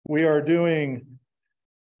we are doing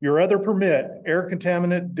your other permit, air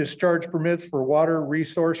contaminant discharge permits for water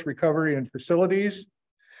resource recovery and facilities.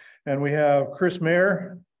 And we have Chris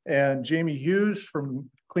Mayer and Jamie Hughes from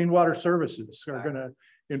Clean Water Services are going to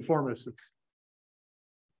inform us.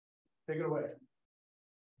 Take it away.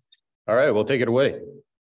 All right, we'll take it away.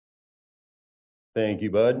 Thank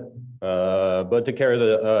you, Bud. Bud took care of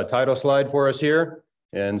the title slide for us here.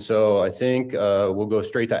 And so I think we'll go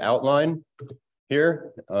straight to outline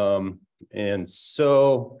here. And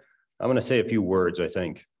so I'm going to say a few words, I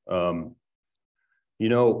think. You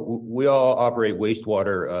know, we all operate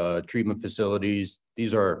wastewater treatment facilities.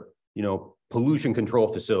 These are, you know, pollution control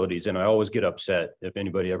facilities. And I always get upset if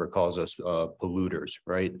anybody ever calls us polluters,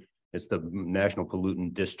 right? It's the National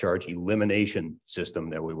Pollutant Discharge Elimination System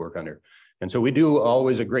that we work under. And so we do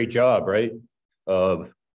always a great job, right,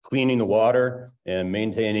 of cleaning the water and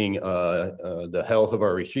maintaining the health of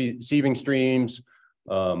our receiving streams.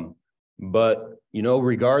 But, you know,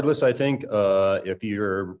 regardless, I think if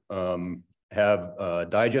you're have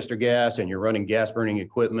digester gas and you're running gas burning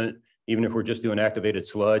equipment, even if we're just doing activated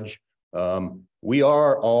sludge, we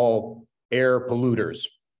are all air polluters.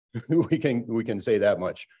 we can say that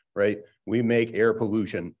much, right? We make air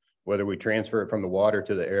pollution, whether we transfer it from the water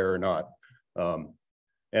to the air or not.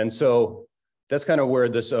 And so that's kind of where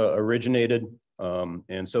this originated.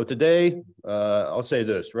 And so today, I'll say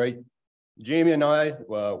this, right? Jamie and I,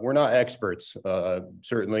 we're not experts,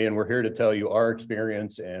 certainly, and we're here to tell you our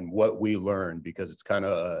experience and what we learned, because it's kind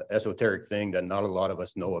of an esoteric thing that not a lot of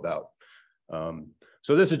us know about.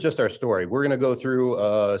 So this is just our story. We're going to go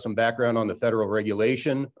through some background on the federal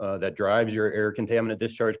regulation that drives your air contaminant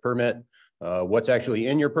discharge permit, what's actually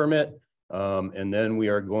in your permit, and then we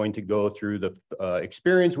are going to go through the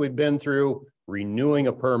experience we've been through renewing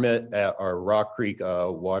a permit at our Rock Creek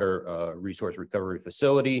water resource recovery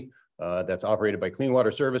facility that's operated by Clean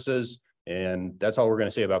Water Services. And that's all we're going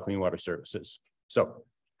to say about Clean Water Services. So.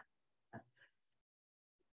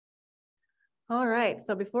 All right,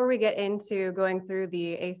 so before we get into going through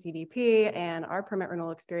the ACDP and our permit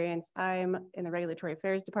renewal experience, I'm in the Regulatory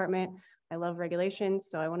Affairs Department. I love regulations,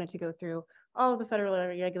 so I wanted to go through all of the federal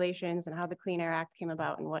regulations and how the Clean Air Act came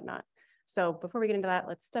about and whatnot. So before we get into that,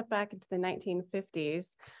 let's step back into the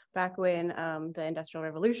 1950s, back when the Industrial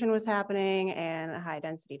Revolution was happening and high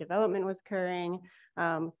density development was occurring.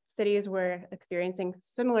 Cities were experiencing,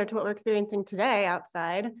 similar to what we're experiencing today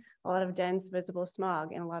outside, a lot of dense visible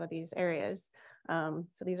smog in a lot of these areas. So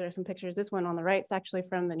these are some pictures. This one on the right is actually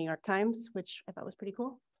from the New York Times, which I thought was pretty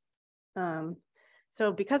cool.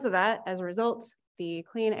 So because of that, as a result, the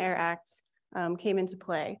Clean Air Act came into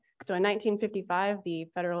play. So in 1955, the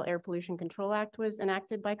Federal Air Pollution Control Act was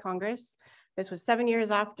enacted by Congress. This was 7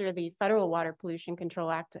 years after the Federal Water Pollution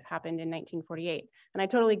Control Act happened in 1948. And I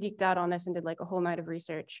totally geeked out on this and did like a whole night of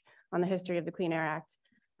research on the history of the Clean Air Act,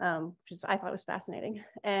 which I thought was fascinating.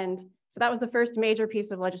 And so that was the first major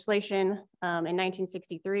piece of legislation in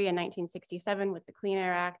 1963 and 1967 with the Clean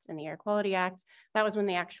Air Act and the Air Quality Act. That was when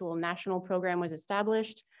the actual national program was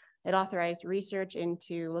established. It authorized research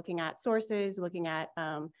into looking at sources, looking at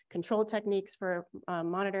control techniques for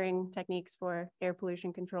monitoring techniques for air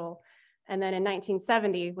pollution control. And then in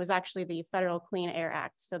 1970 was actually the Federal Clean Air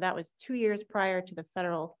Act. So that was 2 years prior to the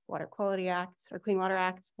Federal Water Quality Act or Clean Water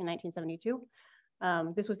Act in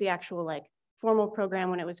 1972. This was the actual like formal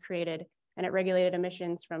program when it was created, and it regulated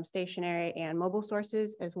emissions from stationary and mobile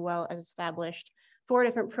sources, as well as established 4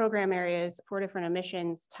 different program areas, 4 different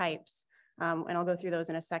emissions types. And I'll go through those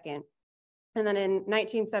in a second. And then in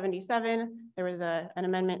 1977, there was an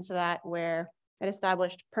amendment to that where it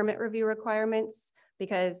established permit review requirements,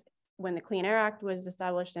 because when the Clean Air Act was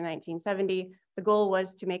established in 1970, the goal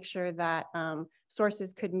was to make sure that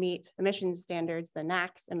sources could meet emissions standards, the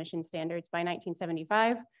NAAQS emission standards, by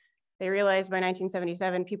 1975. They realized by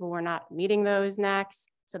 1977, people were not meeting those NAAQS,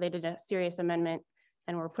 so they did a serious amendment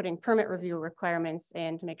and were putting permit review requirements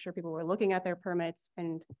in to make sure people were looking at their permits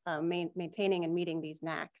and maintaining and meeting these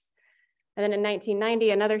NAAQS. And then in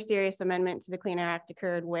 1990, another serious amendment to the Clean Air Act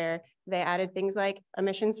occurred where they added things like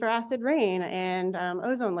emissions for acid rain and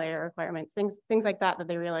ozone layer requirements, things like that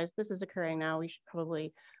they realized this is occurring now. We should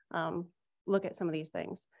probably look at some of these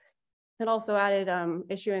things. It also added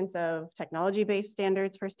issuance of technology-based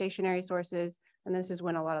standards for stationary sources. And this is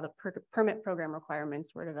when a lot of the permit program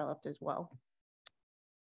requirements were developed as well.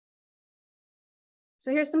 So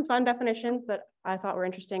here's some fun definitions that I thought were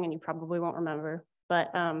interesting and you probably won't remember,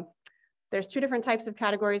 but there's 2 different types of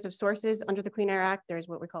categories of sources under the Clean Air Act. There's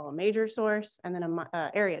what we call a major source and then an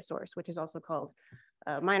area source, which is also called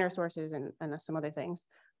minor sources and some other things.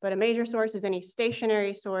 But a major source is any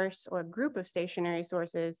stationary source or group of stationary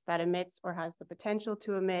sources that emits or has the potential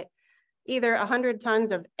to emit either 100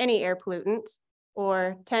 tons of any air pollutant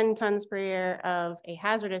or 10 tons per year of a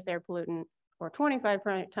hazardous air pollutant or 25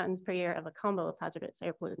 tons per year of a combo of hazardous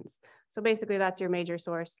air pollutants. So basically that's your major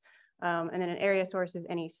source. And then an area source is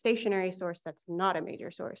any stationary source that's not a major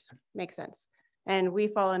source. Makes sense. And we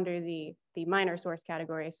fall under the minor source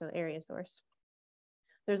category, so the area source.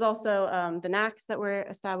 There's also the NAAQS that were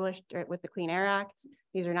established with the Clean Air Act.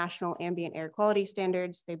 These are National Ambient Air Quality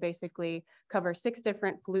Standards. They basically cover 6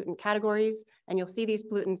 different pollutant categories, and you'll see these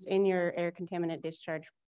pollutants in your air contaminant discharge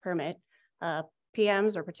permit.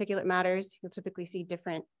 PMs or particulate matters, you'll typically see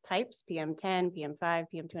different types, PM10, PM5,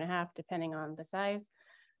 PM2.5, depending on the size.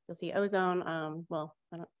 You'll see ozone,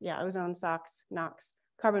 ozone, SOx, NOx,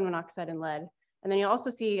 carbon monoxide, and lead. And then you'll also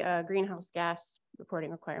see greenhouse gas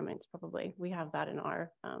reporting requirements, probably. We have that in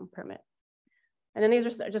our permit. And then these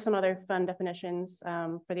are just some other fun definitions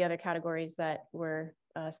for the other categories that were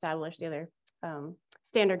established, the other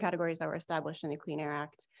standard categories that were established in the Clean Air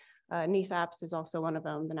Act. NESAPS is also one of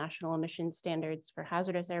them, the National Emission Standards for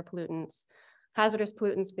Hazardous Air Pollutants. Hazardous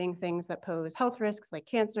pollutants being things that pose health risks like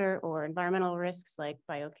cancer or environmental risks like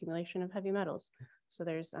bioaccumulation of heavy metals. So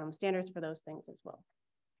there's standards for those things as well.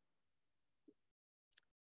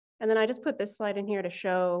 And then I just put this slide in here to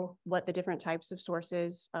show what the different types of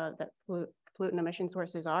sources that pollutant emission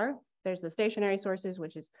sources are. There's the stationary sources,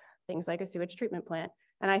 which is things like a sewage treatment plant.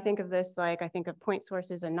 And I think of this like I think of point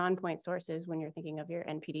sources and non-point sources when you're thinking of your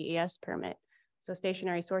NPDES permit. So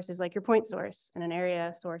stationary sources like your point source, and an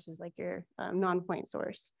area source is like your non-point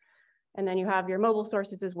source. And then you have your mobile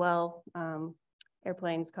sources as well,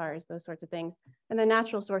 airplanes, cars, those sorts of things. And then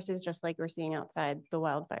natural sources, just like we're seeing outside, the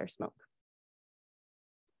wildfire smoke.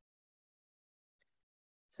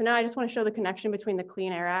 So now I just want to show the connection between the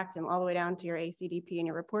Clean Air Act and all the way down to your ACDP and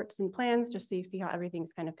your reports and plans, just so you see how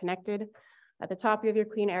everything's kind of connected. At the top, you have your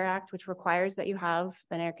Clean Air Act, which requires that you have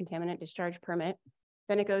an air contaminant discharge permit.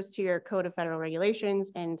 Then it goes to your Code of Federal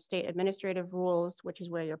Regulations and state administrative rules, which is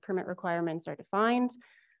where your permit requirements are defined.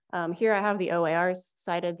 Here I have the OARs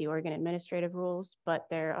cited, the Oregon Administrative Rules, but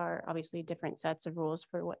there are obviously different sets of rules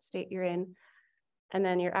for what state you're in. And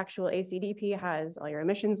then your actual ACDP has all your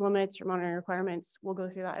emissions limits, your monitoring requirements. We'll go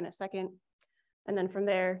through that in a second. And then from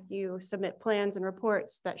there, you submit plans and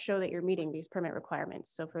reports that show that you're meeting these permit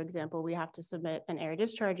requirements. So for example, we have to submit an air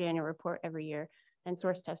discharge annual report every year and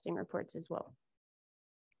source testing reports as well.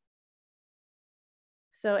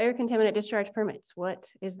 So air contaminant discharge permits, what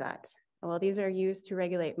is that? Well, these are used to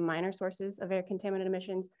regulate minor sources of air contaminant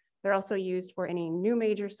emissions. They're also used for any new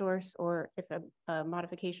major source or if a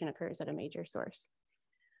modification occurs at a major source.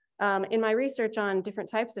 In my research on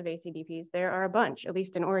different types of ACDPs, there are a bunch, at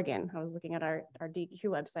least in Oregon. I was looking at our DEQ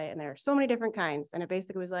website, and there are so many different kinds. And it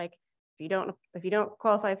basically was like, if you don't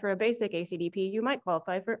qualify for a basic ACDP, you might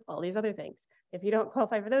qualify for all these other things. If you don't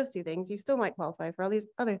qualify for those 2 things, you still might qualify for all these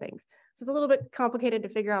other things. So it's a little bit complicated to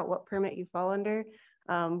figure out what permit you fall under,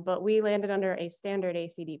 but we landed under a standard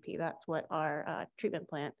ACDP. That's what our treatment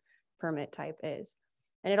plant permit type is.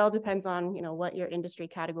 And it all depends on, what your industry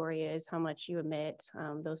category is, how much you emit,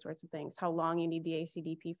 those sorts of things, how long you need the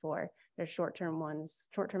ACDP for. There's short-term ones,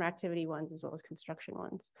 short-term activity ones, as well as construction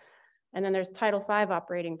ones. And then there's Title V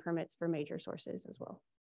operating permits for major sources as well.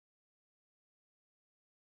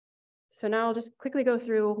 So now I'll just quickly go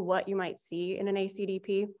through what you might see in an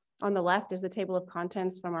ACDP. On the left is the table of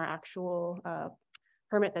contents from our actual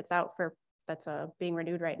permit that's being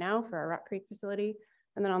renewed right now for our Rock Creek facility.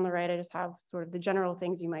 And then on the right, I just have sort of the general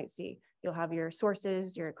things you might see. You'll have your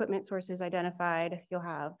sources, your equipment sources identified. You'll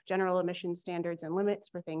have general emission standards and limits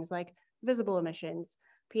for things like visible emissions,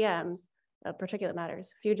 PMs, particulate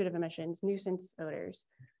matters, fugitive emissions, nuisance odors.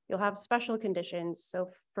 You'll have special conditions. So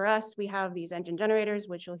for us, we have these engine generators,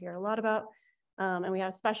 which you'll hear a lot about, and we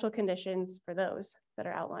have special conditions for those that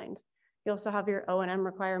are outlined. You also have your O&M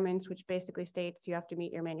requirements, which basically states you have to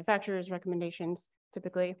meet your manufacturer's recommendations,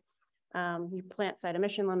 typically. You plant site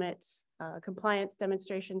emission limits, compliance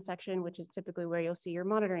demonstration section, which is typically where you'll see your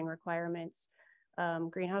monitoring requirements,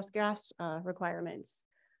 greenhouse gas requirements,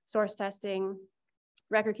 source testing,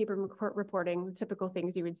 record keeper reporting, the typical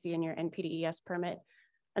things you would see in your NPDES permit.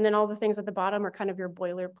 And then all the things at the bottom are kind of your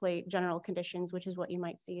boilerplate general conditions, which is what you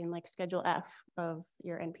might see in like Schedule F of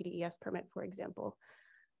your NPDES permit, for example.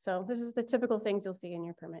 So this is the typical things you'll see in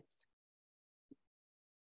your permits.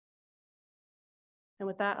 And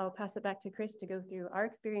with that, I'll pass it back to Chris to go through our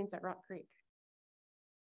experience at Rock Creek.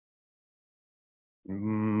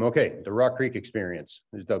 Okay, the Rock Creek experience.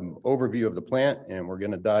 There's the overview of the plant, and we're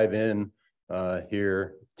going to dive in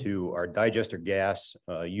here to our digester gas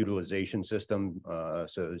utilization system.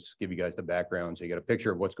 So just give you guys the background. So you got a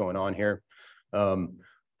picture of what's going on here.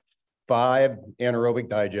 5 anaerobic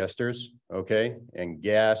digesters, okay? And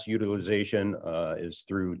gas utilization is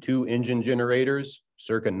through 2 engine generators,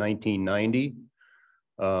 circa 1990.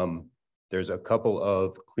 There's a couple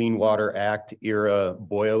of Clean Water Act era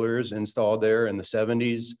boilers installed there in the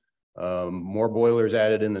 70s. More boilers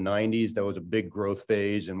added in the 90s. That was a big growth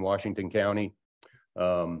phase in Washington County.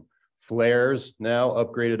 Flares now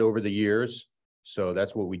upgraded over the years. So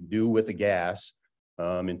that's what we do with the gas.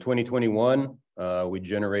 In 2021, we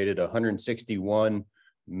generated 161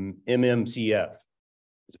 MMCF.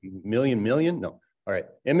 Million? No. All right.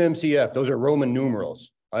 MMCF, those are Roman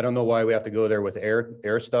numerals. I don't know why we have to go there with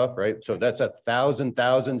air stuff, right? So that's 1,000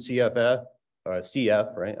 CFF,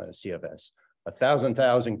 CF, right? CFS,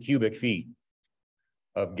 1,000 cubic feet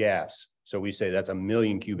of gas. So we say that's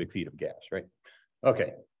 1,000,000 cubic feet of gas, right?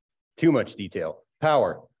 Okay, too much detail.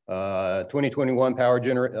 Power, 2021 power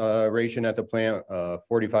generation at the plant,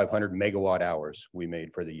 4,500 megawatt hours we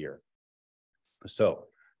made for the year. So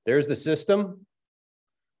there's the system.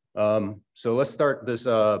 So let's start this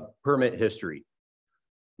permit history.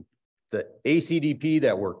 The ACDP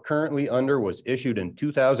that we're currently under was issued in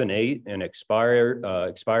 2008 and expired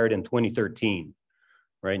in 2013,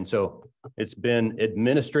 right? And so it's been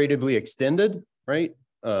administratively extended, right?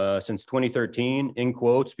 Since 2013, in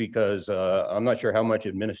quotes, because I'm not sure how much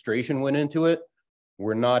administration went into it.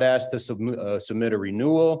 We're not asked to submit a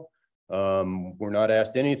renewal. We're not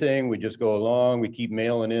asked anything. We just go along. We keep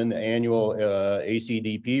mailing in the annual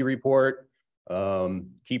ACDP report.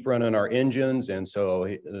 Keep running our engines, and so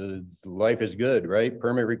life is good, right?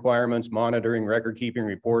 Permit requirements, monitoring, record keeping,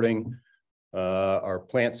 reporting, our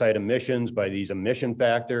plant site emissions by these emission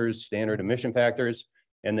factors, standard emission factors,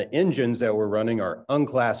 and the engines that we're running are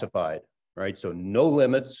unclassified, right? So no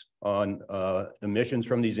limits on emissions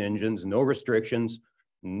from these engines, no restrictions,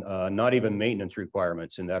 not even maintenance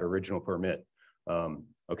requirements in that original permit.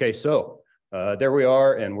 Okay, so there we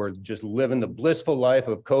are, and we're just living the blissful life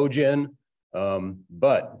of cogen.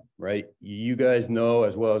 But, right, you guys know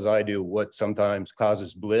as well as I do what sometimes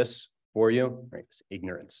causes bliss for you, right? It's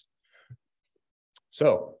ignorance.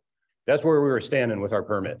 So that's where we were standing with our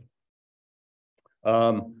permit.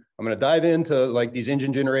 I'm going to dive into like these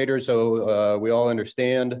engine generators so we all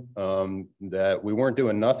understand that we weren't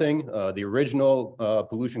doing nothing. The original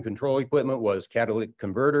pollution control equipment was catalytic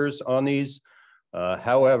converters on these.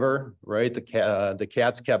 However, right, the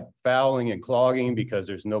cats kept fouling and clogging because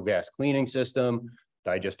there's no gas cleaning system.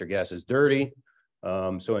 Digester gas is dirty.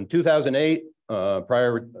 So in 2008,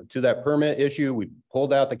 prior to that permit issue, we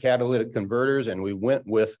pulled out the catalytic converters and we went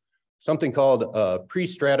with something called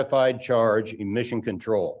pre-stratified charge emission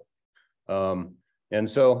control. And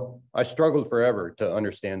so I struggled forever to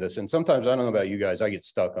understand this. And sometimes, I don't know about you guys, I get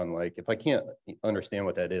stuck on like, if I can't understand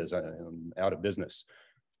what that is, I'm out of business.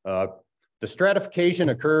 The stratification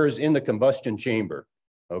occurs in the combustion chamber,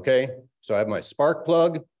 okay? So I have my spark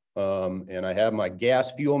plug, and I have my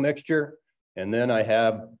gas fuel mixture, and then I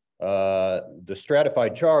have the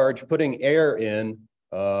stratified charge putting air in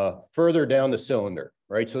further down the cylinder,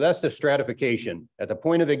 right? So that's the stratification. At the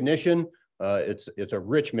point of ignition, it's a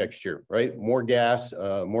rich mixture, right? More gas,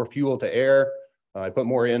 more fuel to air. I put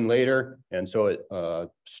more in later, and so it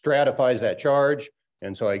stratifies that charge.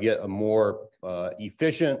 And so I get a more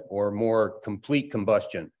efficient or more complete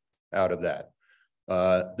combustion out of that.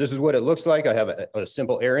 This is what it looks like. I have a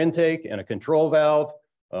simple air intake and a control valve.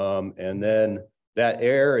 And then that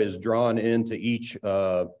air is drawn into each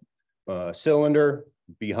cylinder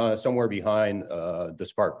somewhere behind the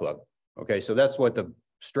spark plug. Okay, so that's what the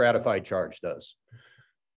stratified charge does.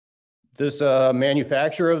 This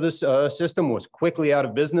manufacturer of this system was quickly out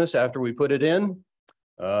of business after we put it in.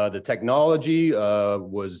 The technology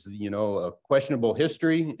was, a questionable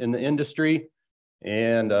history in the industry,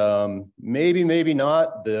 and maybe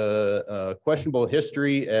not the questionable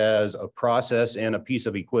history as a process and a piece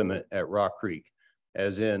of equipment at Rock Creek,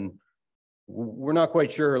 as in, we're not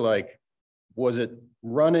quite sure, like, was it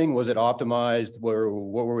running? Was it optimized? What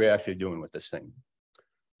were we actually doing with this thing?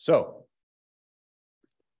 So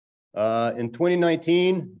in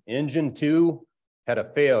 2019, engine 2 had a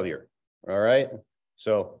failure, all right?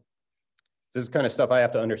 So this is kind of stuff I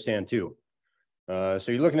have to understand too. So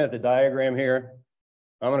you're looking at the diagram here.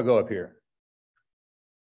 I'm gonna go up here.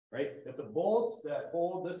 Right, if the bolts that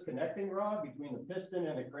hold this connecting rod between the piston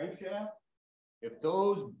and the crankshaft, if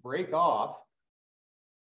those break off,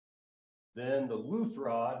 then the loose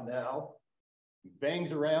rod now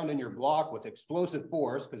bangs around in your block with explosive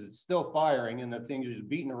force because it's still firing and the thing's just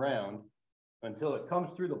beating around until it comes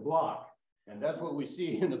through the block. And that's what we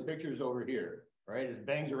see in the pictures over here, right? It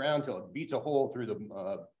bangs around till it beats a hole through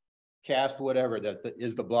the cast, whatever that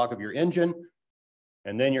is the block of your engine.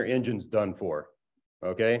 And then your engine's done for,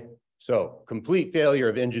 okay? So complete failure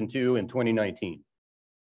of engine 2 in 2019.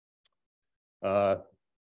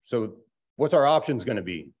 So what's our options gonna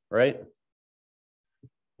be, right?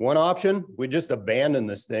 One option, we just abandon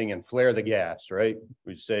this thing and flare the gas, right?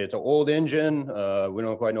 We say it's an old engine, we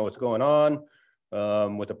don't quite know what's going on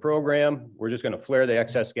with the program, we're just gonna flare the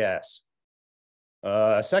excess gas.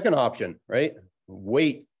 Second option, right?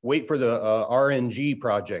 Wait for the RNG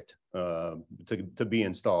project to be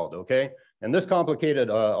installed, okay? And this complicated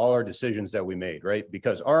all our decisions that we made, right?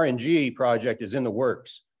 Because RNG project is in the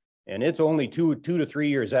works and it's only two to 3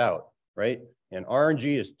 years out, right? And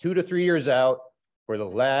RNG is 2 to 3 years out for the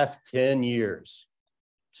last 10 years.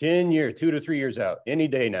 10 years, 2 to 3 years out, any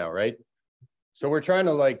day now, right? So we're trying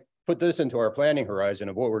to like put this into our planning horizon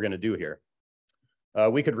of what we're gonna do here.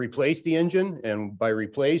 We could replace the engine, and by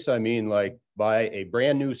replace, I mean like buy a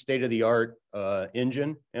brand new state-of-the-art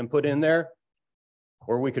engine and put in there,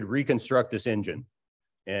 or we could reconstruct this engine.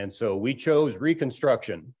 And so we chose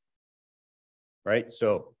reconstruction, right?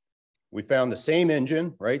 So we found the same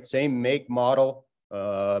engine, right? Same make, model,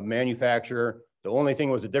 manufacturer. The only thing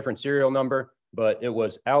was a different serial number, but it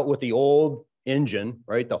was out with the old engine,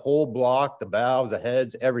 right? The whole block, the valves, the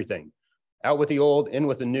heads, everything. Out with the old, in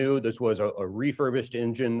with the new. This was a refurbished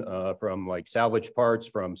engine from like salvage parts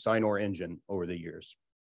from Sinor engine over the years.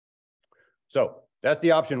 So that's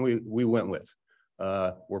the option we went with.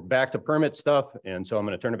 We're back to permit stuff, and so I'm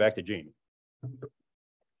going to turn it back to Jamie.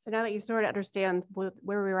 So now that you sort of understand where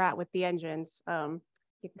we were at with the engines, you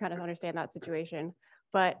can kind of understand that situation.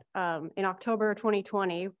 But in October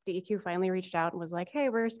 2020, DEQ finally reached out and was like, hey,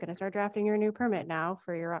 we're just going to start drafting your new permit now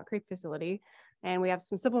for your Rock Creek facility. And we have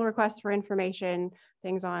some simple requests for information,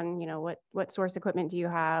 things on, you know, what source equipment do you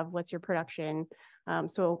have? What's your production?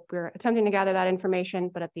 So we're attempting to gather that information,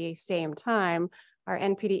 but at the same time, our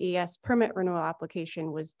NPDES permit renewal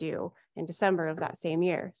application was due in December of that same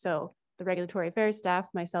year. So the regulatory affairs staff,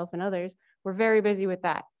 myself and others, were very busy with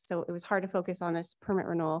that. So it was hard to focus on this permit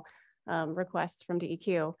renewal requests from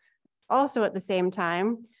DEQ. Also at the same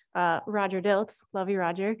time, Roger Diltz, love you,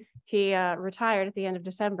 Roger, he retired at the end of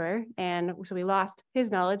December. And so we lost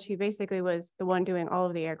his knowledge. He basically was the one doing all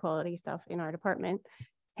of the air quality stuff in our department.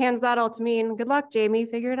 Hands that all to me and good luck, Jamie,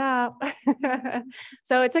 figure it out.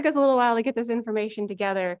 So it took us a little while to get this information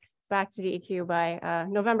together back to DEQ by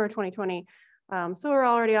November 2020. So we're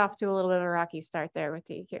already off to a little bit of a rocky start there with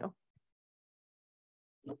DEQ.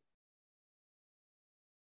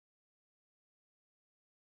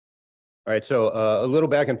 All right, so a little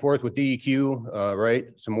back and forth with DEQ, right?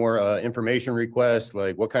 Some more information requests,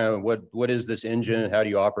 like what is this engine? How do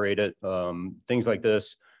you operate it? Things like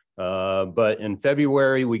this. But in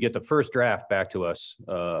February, we get the first draft back to us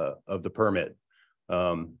of the permit.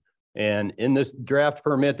 And in this draft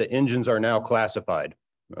permit, the engines are now classified.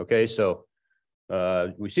 Okay, so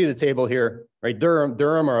we see the table here, right?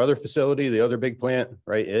 Durham, our other facility, the other big plant,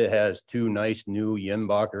 right? It has 2 nice new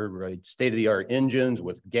Jenbacher, right? State-of-the-art engines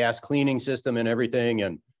with gas cleaning system and everything.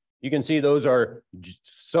 And you can see those are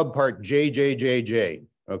subpart JJJJ,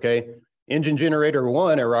 okay? Engine generator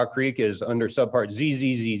 1 at Rock Creek is under subpart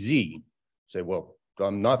ZZZZ. Say, well,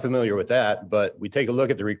 I'm not familiar with that, but we take a look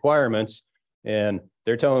at the requirements and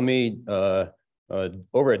they're telling me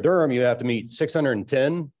over at Durham, you have to meet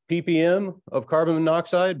 610 ppm of carbon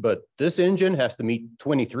monoxide, but this engine has to meet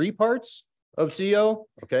 23 parts of CO.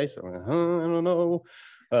 Okay, so I don't know.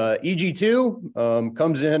 EG2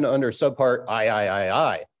 comes in under subpart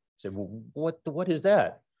III. Say, well, what is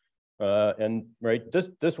that? And right,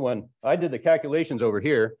 this one, I did the calculations over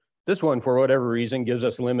here. This one, for whatever reason, gives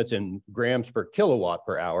us limits in grams per kilowatt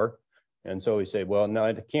per hour. And so we say, well, no,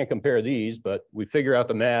 I can't compare these, but we figure out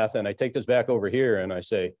the math and I take this back over here and I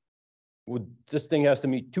say, well, this thing has to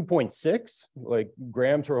meet 2.6 like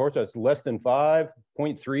grams per horse. That's less than 5,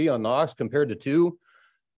 0.3 on NOx compared to 2.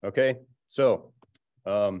 Okay, so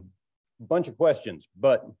bunch of questions,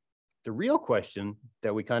 but the real question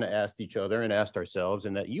that we kind of asked each other and asked ourselves,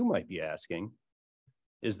 and that you might be asking,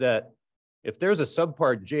 is that if there's a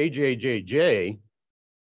subpart JJJJ,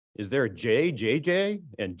 is there a JJJ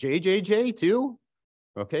and JJJ too?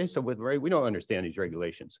 Okay, so right, we don't understand these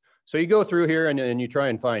regulations. So you go through here and you try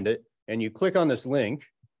and find it, and you click on this link,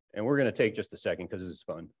 and we're going to take just a second because this is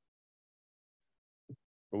fun.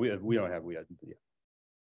 But we don't have, yeah.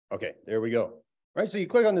 Okay, there we go. All right, so you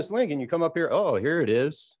click on this link and you come up here. Oh, here it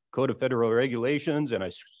is. Code of Federal Regulations, and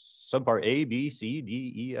I subpart A, B, C,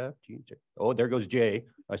 D, E, F, G, J. Oh, there goes J.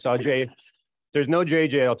 I saw J. There's no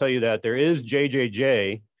JJ, I'll tell you that. There is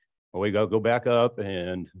JJJ, Well, we go back up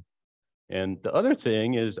and the other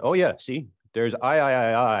thing is, oh yeah, see, there's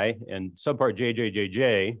I, and subpart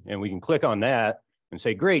JJJJ, and we can click on that and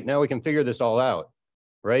say, great, now we can figure this all out,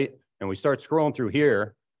 right? And we start scrolling through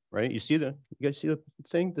here, right? You guys see the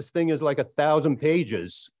thing? This thing is like 1,000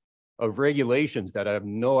 pages of regulations that I have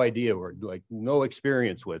no idea or like no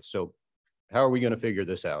experience with. So how are we going to figure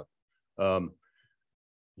this out?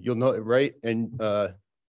 You'll know, right? And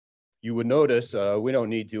you would notice we don't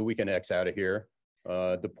need to, we can X out of here.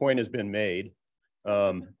 The point has been made.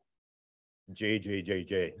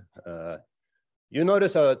 JJJJ. You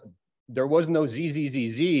notice there was no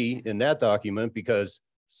ZZZZ in that document because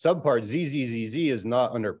subpart ZZZZ is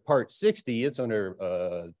not under part 60, it's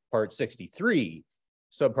under part 63,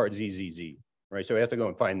 subpart ZZZ, right? So we have to go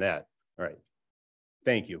and find that. All right.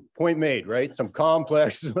 Thank you. Point made, right? Some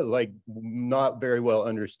complex, like not very well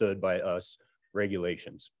understood by us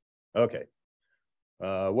regulations. Okay.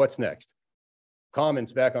 What's next?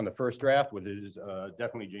 Comments back on the first draft, which is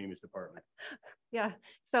definitely Jamie's department. Yeah,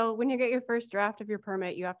 so when you get your first draft of your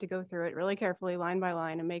permit, you have to go through it really carefully, line by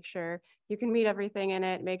line, and make sure you can meet everything in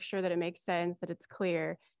it, make sure that it makes sense, that it's clear.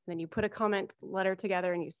 And then you put a comment letter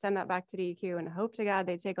together and you send that back to DEQ and hope to God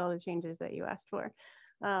they take all the changes that you asked for.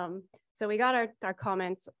 So we got our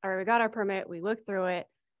comments, or we got our permit, we looked through it.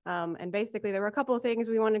 And basically there were a couple of things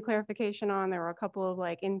we wanted clarification on. There were a couple of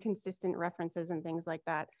like inconsistent references and things like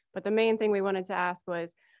that. But the main thing we wanted to ask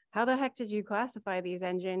was, how the heck did you classify these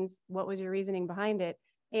engines? What was your reasoning behind it?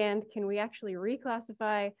 And can we actually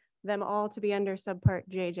reclassify them all to be under subpart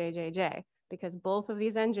JJJJ? Because both of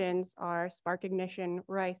these engines are spark ignition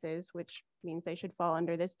RICEs, which means they should fall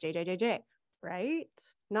under this JJJJ, right?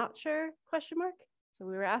 Not sure, question mark? So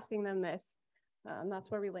we were asking them this, and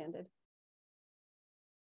that's where we landed.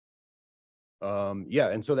 Yeah,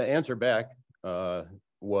 and so the answer back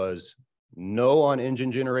was no on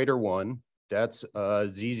engine generator 1. That's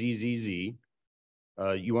ZZZZ.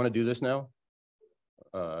 You want to do this now?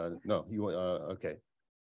 No, you okay.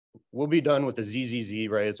 We'll be done with the ZZZ,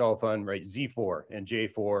 right? It's all fun, right? Z4 and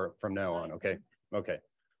J4 from now on, okay? Okay.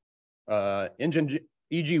 Engine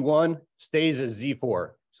EG1 stays as Z4.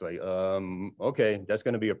 So like, okay, that's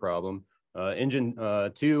going to be a problem. Engine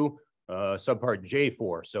 2, subpart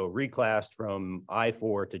J4, so reclassed from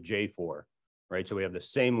I4 to J4, right? So we have the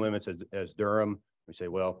same limits as Durham. We say,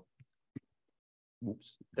 well,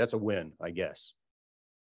 oops, that's a win, I guess.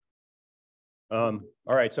 All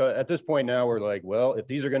right, so at this point now we're like, well, if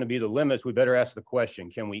these are going to be the limits, we better ask the question,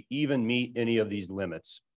 can we even meet any of these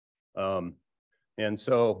limits? And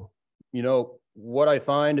so, you know, what I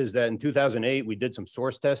find is that in 2008, we did some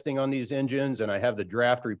source testing on these engines, and I have the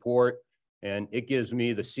draft report, and it gives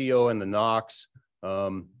me the CO and the NOx,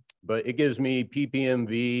 but it gives me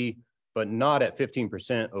PPMV, but not at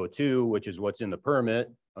 15% O2, which is what's in the permit.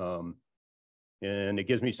 And it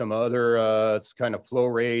gives me some other kind of flow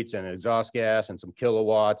rates and exhaust gas and some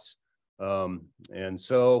kilowatts. And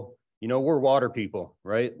so, you know, we're water people,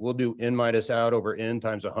 right? We'll do N minus out over N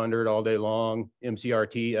times 100 all day long,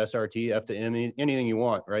 MCRT, SRT, F to M, anything you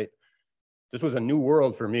want, right? This was a new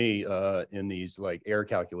world for me in these like air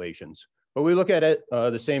calculations. But we look at it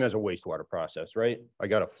the same as a wastewater process, right? I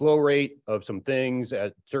got a flow rate of some things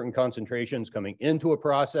at certain concentrations coming into a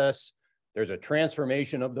process. There's a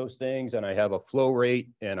transformation of those things, and I have a flow rate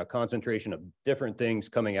and a concentration of different things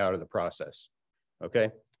coming out of the process,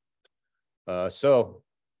 okay? The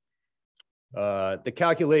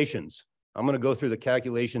calculations, I'm gonna go through the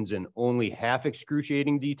calculations in only half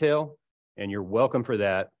excruciating detail, and you're welcome for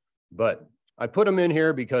that, but I put them in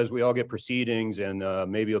here because we all get proceedings, and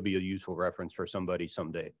maybe it'll be a useful reference for somebody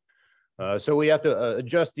someday. So we have to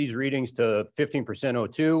adjust these readings to 15%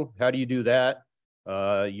 O2. How do you do that?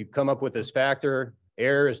 You come up with this factor.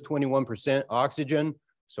 Air is 21% oxygen.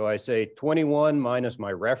 So I say 21 minus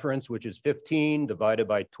my reference, which is 15, divided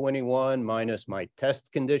by 21 minus my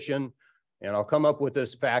test condition. And I'll come up with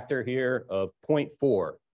this factor here of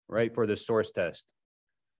 0.4, right, for this source test.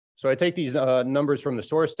 So I take these numbers from the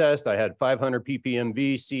source test. I had 500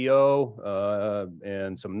 ppmv CO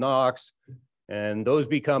and some NOx, and those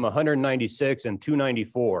become 196 and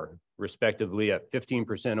 294, respectively, at 15%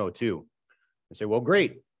 O2. I say, well,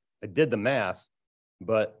 great, I did the math,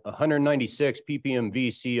 but 196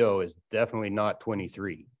 ppmv CO is definitely not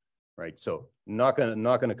 23, right? So not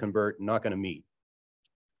gonna convert, not gonna meet.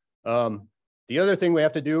 The other thing we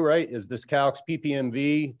have to do, right, is this calcs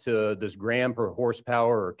ppmv to this gram per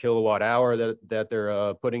horsepower or kilowatt hour that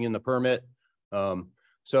they're putting in the permit. This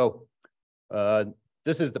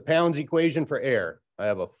is the pounds equation for air. I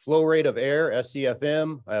have a flow rate of air,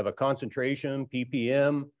 SCFM. I have a concentration,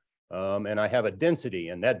 ppm. and I have a density,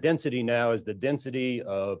 and that density now is the density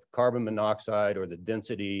of carbon monoxide or the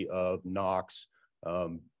density of NOx,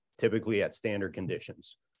 typically at standard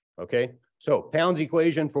conditions. Okay, so pounds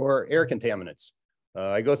equation for air contaminants.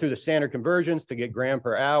 I go through the standard conversions to get gram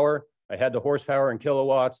per hour. I had the horsepower in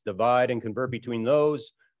kilowatts, divide and convert between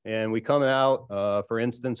those. And we come out, for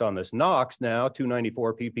instance, on this NOx now,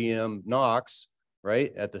 294 ppm NOx,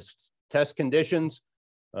 right? At the test conditions,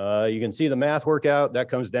 you can see the math work out. That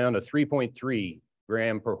comes down to 3.3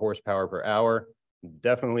 gram per horsepower per hour.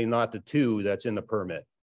 Definitely not the 2 that's in the permit.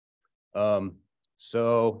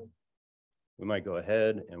 So we might go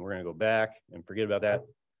ahead and we're gonna go back and forget about that.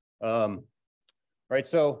 Right,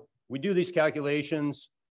 so we do these calculations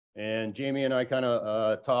and Jamie and I kind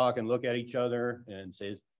of talk and look at each other and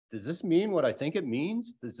say, does this mean what I think it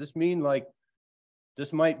means? Does this mean like,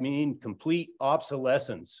 this might mean complete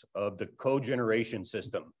obsolescence of the cogeneration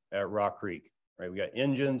system at Rock Creek, right? We got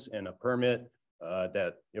engines and a permit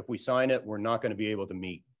that if we sign it, we're not going to be able to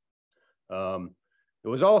meet. It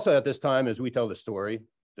was also at this time, as we tell the story,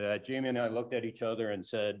 that Jamie and I looked at each other and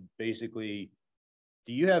said, basically,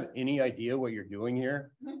 do you have any idea what you're doing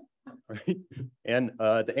here? Right? And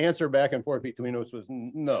the answer back and forth between us was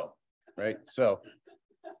no, right? So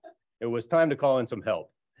it was time to call in some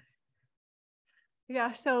help.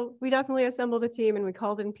 Yeah, so we definitely assembled a team and we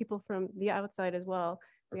called in people from the outside as well.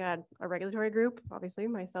 We had a regulatory group, obviously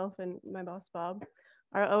myself and my boss, Bob.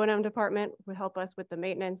 Our O&M department would help us with the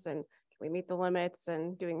maintenance and we meet the limits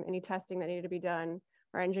and doing any testing that needed to be done.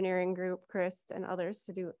 Our engineering group, Chris and others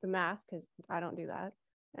to do the math because I don't do that.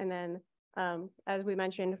 And then as we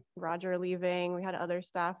mentioned, Roger leaving, we had other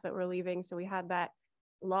staff that were leaving. So we had that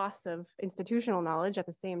loss of institutional knowledge at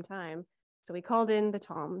the same time. So we called in the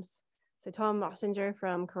Toms. So Tom Mossinger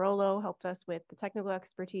from Carollo helped us with the technical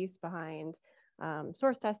expertise behind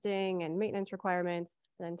source testing and maintenance requirements.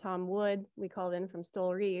 And then Tom Wood, we called in from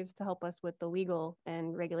Stoll Reeves to help us with the legal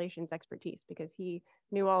and regulations expertise because he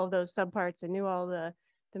knew all of those subparts and knew all the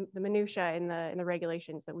minutia in the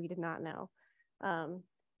regulations that we did not know.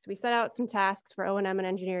 So we set out some tasks for O&M and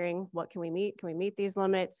engineering. What can we meet? Can we meet these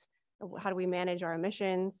limits? How do we manage our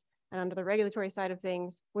emissions? And under the regulatory side of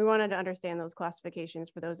things, we wanted to understand those classifications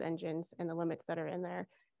for those engines and the limits that are in there,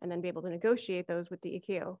 and then be able to negotiate those with the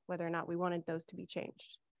EQ, whether or not we wanted those to be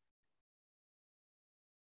changed.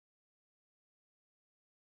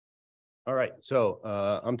 All right, so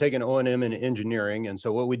I'm taking O&M and engineering. And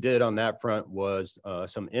so what we did on that front was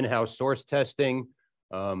some in-house source testing,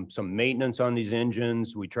 some maintenance on these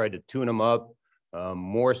engines. We tried to tune them up,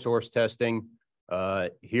 more source testing.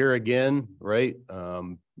 Here again, right,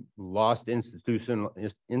 lost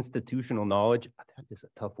institutional knowledge. That is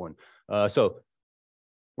a tough one. So,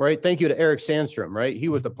 right, thank you to Eric Sandstrom, right? He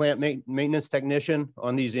was the plant maintenance technician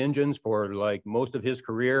on these engines for like most of his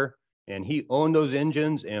career. And he owned those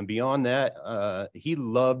engines, and beyond that, he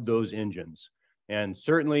loved those engines. And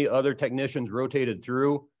certainly other technicians rotated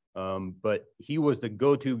through, but he was the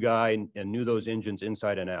go-to guy and knew those engines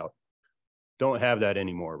inside and out. Don't have that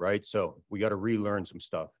anymore, right? So we got to relearn some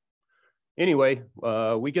stuff. Anyway,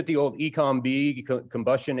 we get the old Econ-B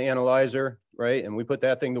combustion analyzer, right? And we put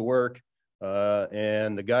that thing to work,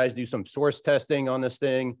 and the guys do some source testing on this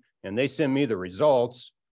thing, and they send me the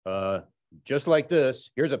results. Just like this.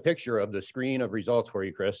 Here's a picture of the screen of results for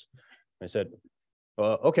you, Chris. I said,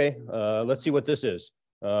 okay, let's see what this is.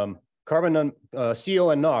 Carbon,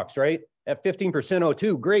 CO and NOx, right? At 15%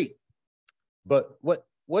 O2, great. But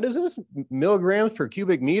what is this? Milligrams per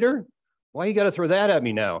cubic meter? Why you got to throw that at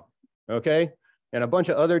me now? Okay. And a bunch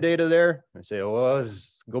of other data there. I say, oh, well,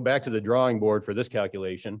 let's go back to the drawing board for this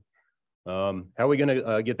calculation. How are we going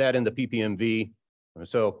to get that into ppmv?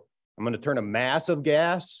 So I'm going to turn a mass of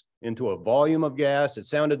gas into a volume of gas. It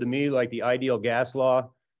sounded to me like the ideal gas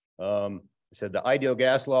law. I said the ideal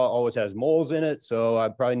gas law always has moles in it, so I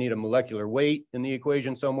probably need a molecular weight in the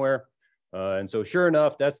equation somewhere. And so sure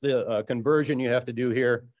enough, that's the conversion you have to do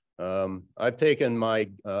here. I've taken my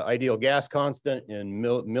ideal gas constant in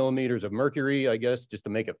millimeters of mercury, I guess, just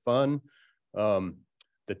to make it fun.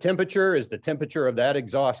 The temperature is the temperature of that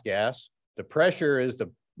exhaust gas. The pressure is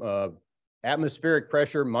the atmospheric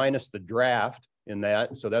pressure minus the draft in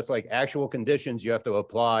that. So that's like actual conditions you have to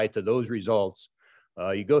apply to those results.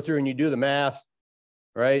 You go through and you do the math,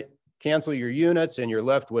 right? Cancel your units and you're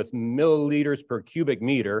left with milliliters per cubic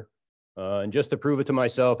meter. And just to prove it to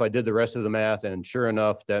myself, I did the rest of the math, and sure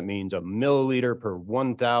enough, that means a milliliter per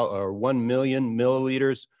 1,000 or 1 million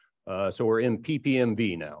milliliters. So we're in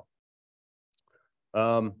ppmv now.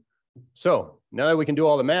 So now that we can do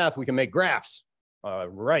all the math, we can make graphs,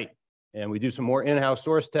 right? And we do some more in-house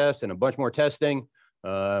source tests and a bunch more testing.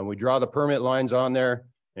 We draw the permit lines on there.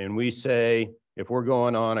 and we say, if we're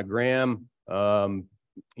going on a gram, gram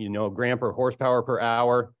per horsepower per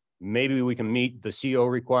hour, maybe we can meet the CO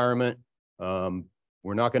requirement.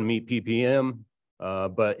 We're not going to meet ppm,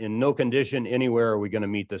 but in no condition anywhere are we going to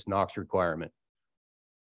meet this NOx requirement.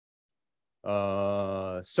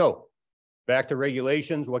 So back to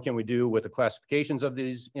regulations. What can we do with the classifications of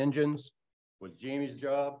these engines? Was Jamie's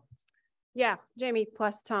job. Yeah, Jamie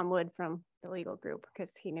plus Tom Wood from the legal group,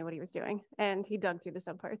 because he knew what he was doing and he dug through the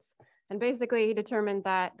subparts. And basically he determined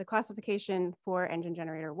that the classification for engine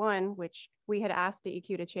generator 1, which we had asked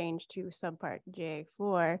DEQ to change to subpart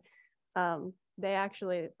J4, they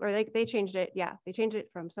actually, or they changed it. Yeah, they changed it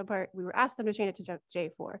from subpart. We were asked them to change it to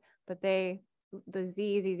J4, but the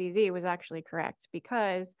ZZZZ was actually correct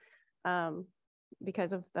because of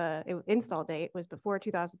the install date was before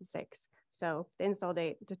 2006. So the install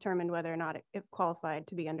date determined whether or not it qualified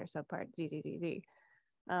to be under subpart ZZZZ.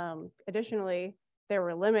 Additionally, there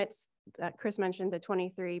were limits that Chris mentioned. The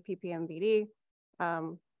 23 ppm VD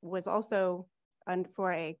was also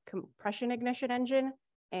for a compression ignition engine,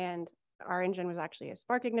 and our engine was actually a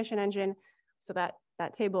spark ignition engine. So that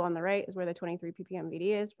table on the right is where the 23 ppm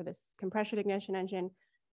VD is for this compression ignition engine.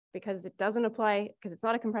 Because it doesn't apply, because it's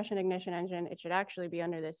not a compression ignition engine, it should actually be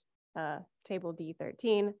under this table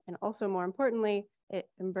D13. And also more importantly, it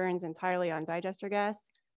burns entirely on digester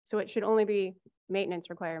gas. So it should only be maintenance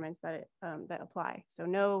requirements that apply. So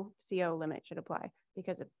no CO limit should apply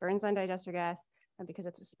because it burns on digester gas and because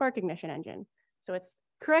it's a spark ignition engine. So it's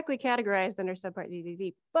correctly categorized under subpart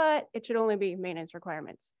ZZZ, but it should only be maintenance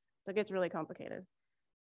requirements. So it gets really complicated,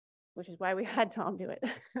 which is why we had Tom do it.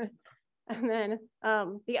 And then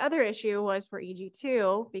the other issue was for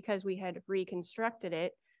EG2, because we had reconstructed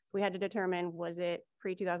it, we had to determine, was it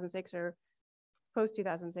pre-2006 or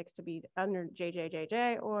post-2006 to be under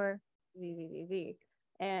JJJJ or ZZZZ?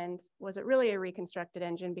 And was it really a reconstructed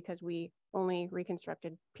engine because we only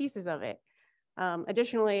reconstructed pieces of it?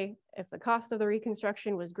 Additionally, if the cost of the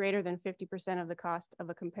reconstruction was greater than 50% of the cost of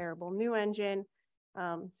a comparable new engine,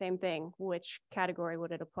 same thing, which category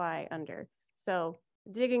would it apply under? So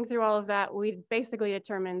digging through all of that, we basically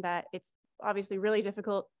determined that it's obviously really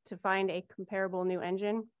difficult to find a comparable new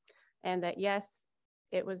engine, and that yes,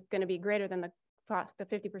 it was going to be greater than the cost, the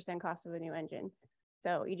 50% cost of a new engine.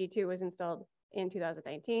 So EG2 was installed in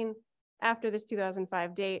 2019 after this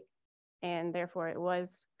 2005 date, and therefore it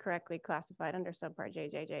was correctly classified under subpart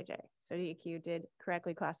JJJJ. So DEQ did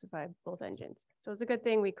correctly classify both engines. So it's a good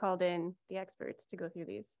thing we called in the experts to go through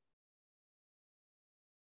these.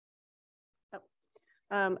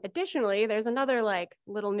 Additionally, there's another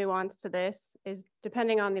little nuance to this, is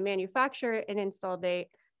depending on the manufacturer and install date,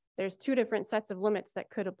 there's two different sets of limits that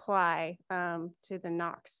could apply to the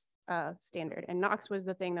NOx standard. And NOx was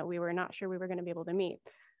the thing that we were not sure we were going to be able to meet.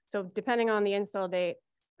 So depending on the install date,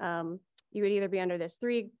 you would either be under this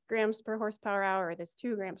 3 grams per horsepower hour or this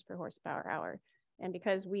 2 grams per horsepower hour. And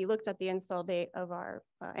because we looked at the install date of our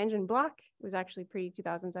engine block, it was actually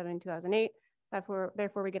pre-2007, 2008.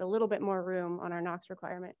 Therefore, we get a little bit more room on our NOx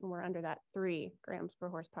requirement, and we're under that 3 grams per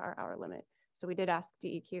horsepower hour limit. So we did ask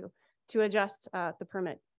DEQ to adjust the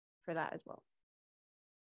permit for that as well.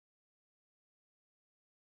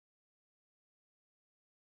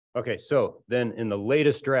 Okay, so then in the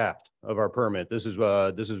latest draft of our permit, this is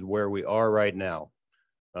where we are right now.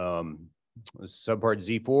 Subpart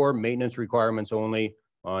Z4, maintenance requirements only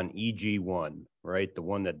on EG1, right? The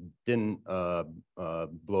one that didn't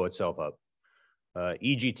blow itself up.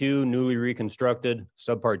 EG2, newly reconstructed,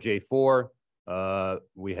 subpart J4.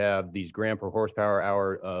 We have these gram per horsepower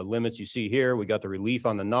hour limits you see here. We got the relief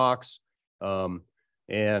on the NOx.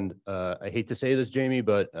 And I hate to say this, Jamie,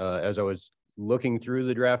 but as I was looking through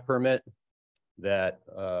the draft permit, that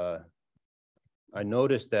I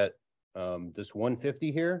noticed that this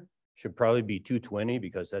 150 here should probably be 220,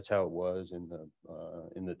 because that's how it was in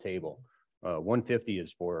the table. 150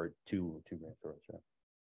 is for 2 grams per horsepower.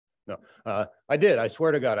 No, I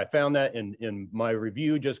swear to God, I found that in my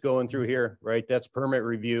review, just going through here, right? That's permit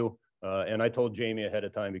review. And I told Jamie ahead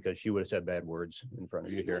of time because she would have said bad words in front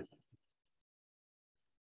of you here.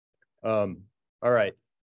 All right.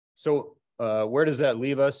 So where does that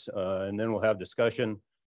leave us? And then we'll have discussion.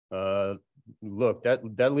 Look,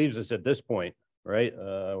 that leaves us at this point, right?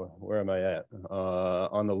 Where am I at?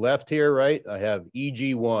 On the left here, right? I have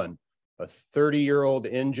EG1. A 30-year-old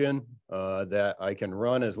engine that I can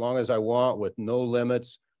run as long as I want with no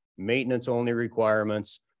limits, maintenance only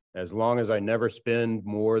requirements, as long as I never spend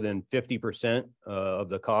more than 50% of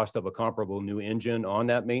the cost of a comparable new engine on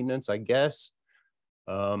that maintenance, I guess.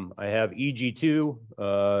 I have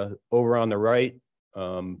EG2 over on the right,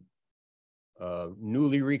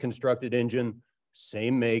 newly reconstructed engine,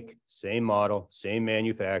 same make, same model, same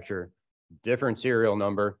manufacturer, different serial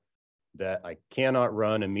number that I cannot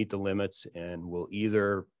run and meet the limits and will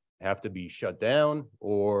either have to be shut down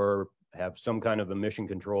or have some kind of emission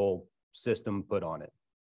control system put on it.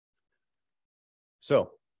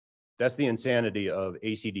 So that's the insanity of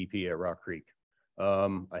ACDP at Rock Creek.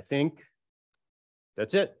 I think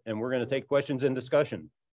that's it. And we're going to take questions and discussion.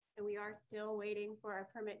 And we are still waiting for our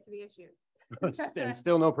permit to be issued. And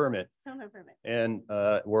still no permit. Still no permit. And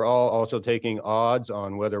we're all also taking odds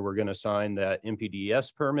on whether we're going to sign that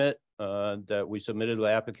MPDS permit that we submitted the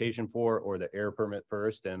application for, or the air permit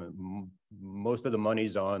first. And most of the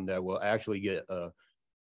money's on that will actually get a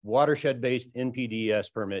watershed-based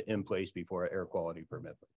NPDS permit in place before an air quality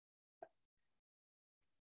permit.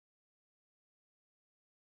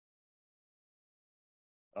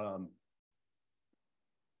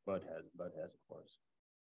 Bud has, of course.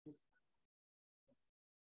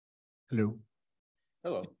 Hello.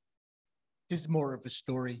 Hello. This is more of a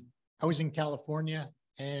story. I was in California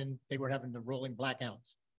and they were having the rolling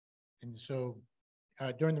blackouts. And so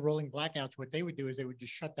during the rolling blackouts, what they would do is they would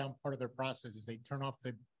just shut down part of their processes. They'd turn off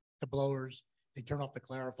the blowers, they'd turn off the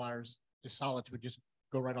clarifiers, the solids would just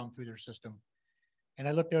go right on through their system. And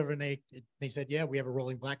I looked over and they said, yeah, we have a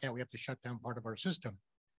rolling blackout. We have to shut down part of our system.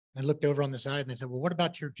 And I looked over on the side and I said, well, what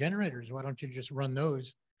about your generators? Why don't you just run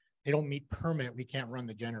those? They don't meet permit. We can't run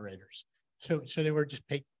the generators. So they were just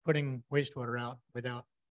putting wastewater out without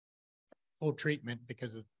full treatment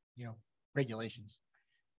because of, regulations.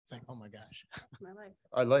 It's like, oh my gosh. My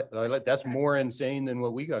life. I like, that's more insane than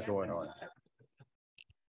what we got going on.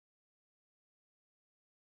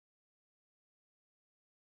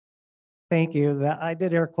 Thank you. That I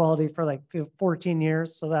did air quality for like 14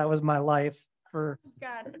 years. So that was my life for,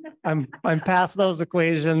 God. I'm past those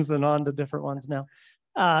equations and on to different ones now.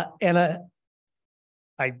 I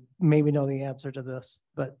maybe know the answer to this,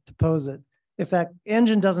 but to pose it, if that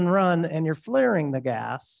engine doesn't run and you're flaring the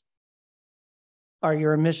gas, are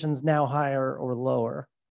your emissions now higher or lower?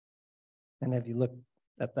 And have you looked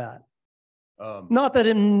at that? Not that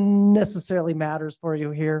it necessarily matters for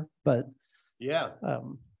you here, but yeah.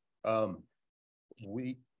 I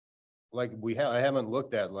haven't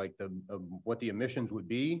looked at like what the emissions would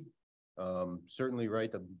be. Certainly,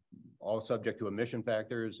 right, all subject to emission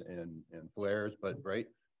factors and flares, but right,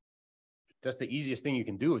 that's the easiest thing you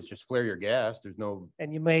can do is just flare your gas. There's no,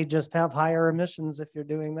 and you may just have higher emissions if you're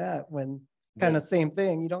doing that, when kind of same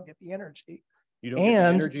thing, you don't get the energy. You don't get the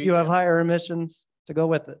energy, you have higher emissions to go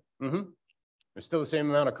with it. Mm-hmm. There's still the same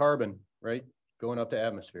amount of carbon, right, going up to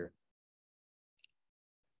atmosphere.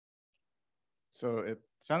 So it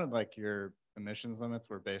sounded like your emissions limits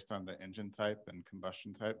were based on the engine type and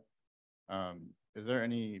combustion type. Is there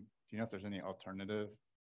any, do you know if there's any alternative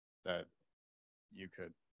that you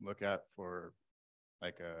could look at for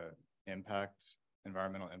like a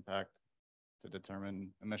environmental impact to determine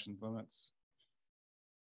emissions limits?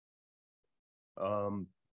 Let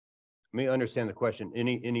me understand the question.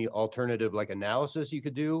 Any alternative like analysis you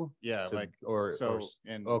could do? Yeah, in like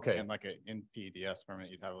a NPDS permit,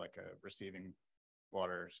 you'd have like a receiving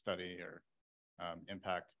water study or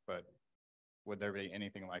impact, but would there be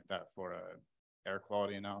anything like that for a air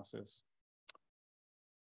quality analysis?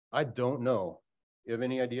 I don't know. You have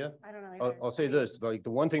any idea? I don't know. I'll say this, like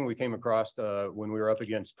the one thing we came across when we were up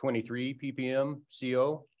against 23 ppm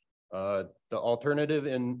CO, the alternative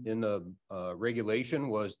in the regulation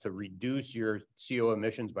was to reduce your CO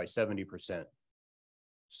emissions by 70%.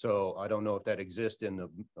 So I don't know if that exists in the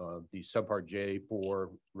subpart J4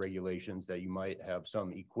 regulations, that you might have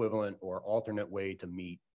some equivalent or alternate way to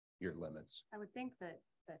meet your limits. I would think that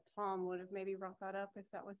Tom would have maybe brought that up if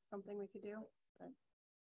that was something we could do, but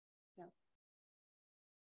yeah.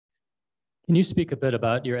 Can you speak a bit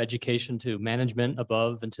about your education to management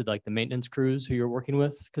above and to like the maintenance crews who you're working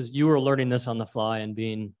with? Because you were learning this on the fly and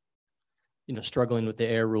being, struggling with the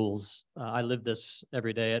air rules. I live this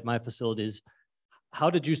every day at my facilities. How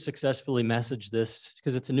did you successfully message this?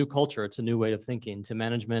 Because it's a new culture, it's a new way of thinking to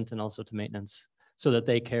management and also to maintenance so that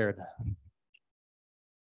they cared.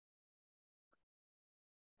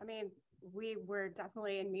 I mean, we were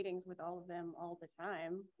definitely in meetings with all of them all the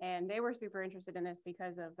time, and they were super interested in this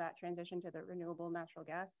because of that transition to the renewable natural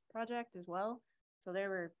gas project as well. So they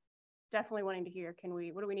were definitely wanting to hear,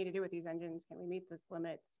 what do we need to do with these engines? Can we meet this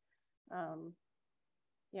limits?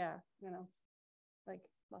 Yeah, like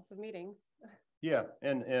lots of meetings. Yeah,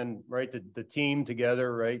 and right, the team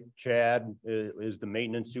together, right? Chad is the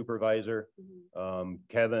maintenance supervisor. Mm-hmm.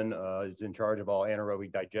 Kevin is in charge of all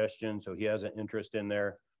anaerobic digestion, so he has an interest in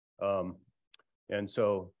there. And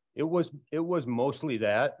so it was mostly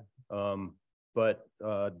that, but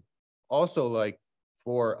also like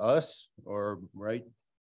for us or right.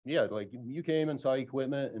 Yeah, like you came and saw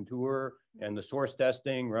equipment and tour and the source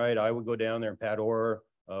testing, right? I would go down there and Pat Orr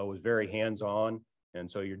was very hands-on. And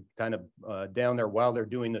so you're kind of down there while they're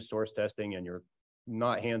doing the source testing and you're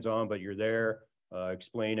not hands-on, but you're there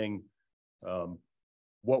explaining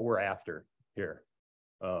what we're after here.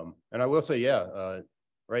 And I will say, yeah,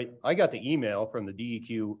 right. I got the email from the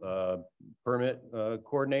DEQ permit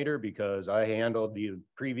coordinator because I handled the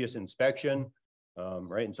previous inspection,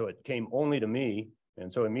 right? And so it came only to me.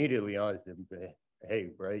 And so immediately I said,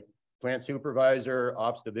 hey, right, plant supervisor,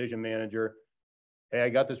 ops division manager. Hey, I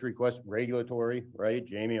got this request, regulatory, right?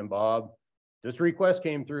 Jamie and Bob, this request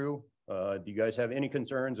came through. Do you guys have any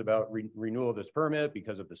concerns about renewal of this permit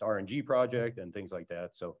because of this RNG project and things like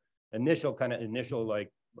that? So initial like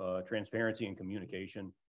transparency and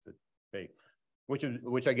communication. Hey,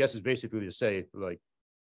 which I guess is basically to say like,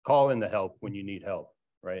 call in the help when you need help,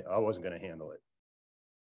 right? I wasn't going to handle it.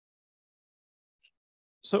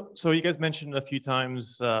 So you guys mentioned a few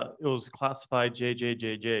times it was classified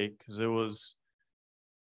JJJJ because it was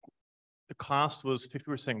the cost was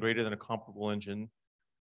 50% greater than a comparable engine.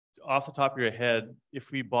 Off the top of your head,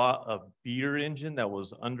 if we bought a beater engine that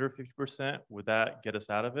was under 50%, would that get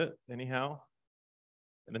us out of it anyhow?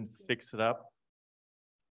 And then fix it up?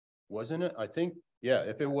 Wasn't it? I think, yeah,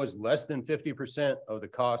 if it was less than 50% of the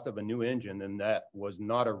cost of a new engine, then that was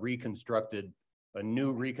not a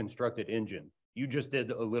new reconstructed engine. You just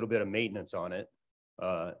did a little bit of maintenance on it.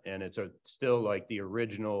 And it's still like the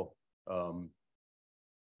original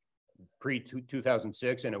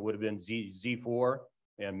pre-2006, and it would have been Z4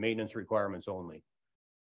 and maintenance requirements only.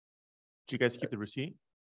 Did you guys keep the receipt?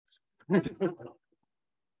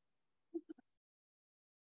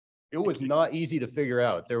 It was not easy to figure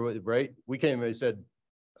out. There was, right? We came and said,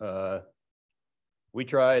 we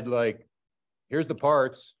tried like, here's the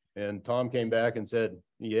parts. And Tom came back and said,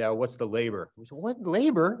 yeah, what's the labor? We said, what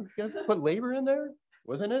labor? You got to put labor in there?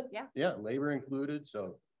 Wasn't it? Yeah. Yeah, labor included.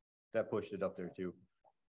 So that pushed it up there too.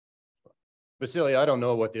 Vasily, I don't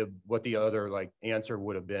know what the other like answer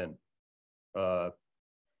would have been.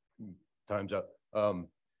 Time's up.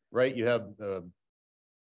 Right, you have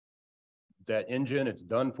that engine, it's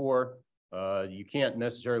done for. You can't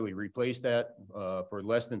necessarily replace that for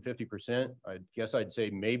less than 50%. I guess I'd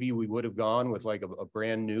say maybe we would have gone with like a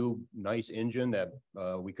brand new nice engine that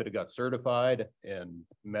we could have got certified and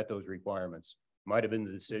met those requirements. Might have been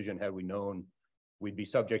the decision had we known we'd be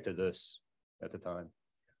subject to this at the time.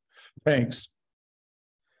 Thanks.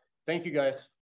 Thank you, guys.